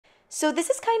So this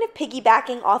is kind of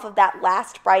piggybacking off of that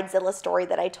last Bridezilla story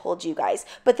that I told you guys,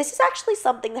 but this is actually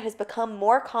something that has become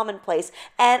more commonplace,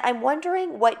 and I'm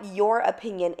wondering what your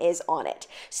opinion is on it.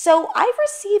 So I've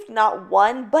received not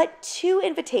one, but two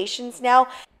invitations now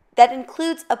that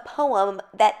includes a poem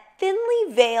that thinly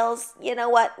veils, you know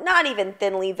what, not even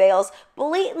thinly veils,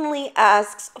 blatantly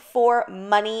asks for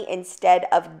money instead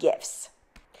of gifts.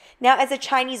 Now, as a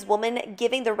Chinese woman,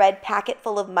 giving the red packet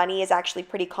full of money is actually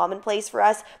pretty commonplace for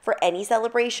us for any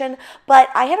celebration, but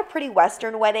I had a pretty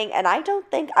Western wedding, and I don't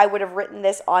think I would have written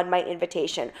this on my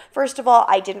invitation. First of all,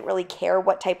 I didn't really care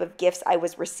what type of gifts I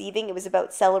was receiving. It was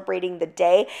about celebrating the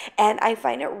day, and I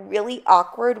find it really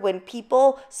awkward when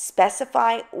people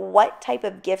specify what type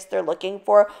of gifts they're looking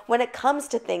for when it comes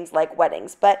to things like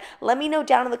weddings. But let me know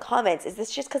down in the comments, is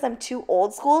this just because I'm too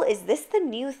old school? Is this the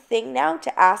new thing now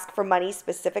to ask for money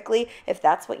specifically if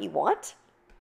that's what you want?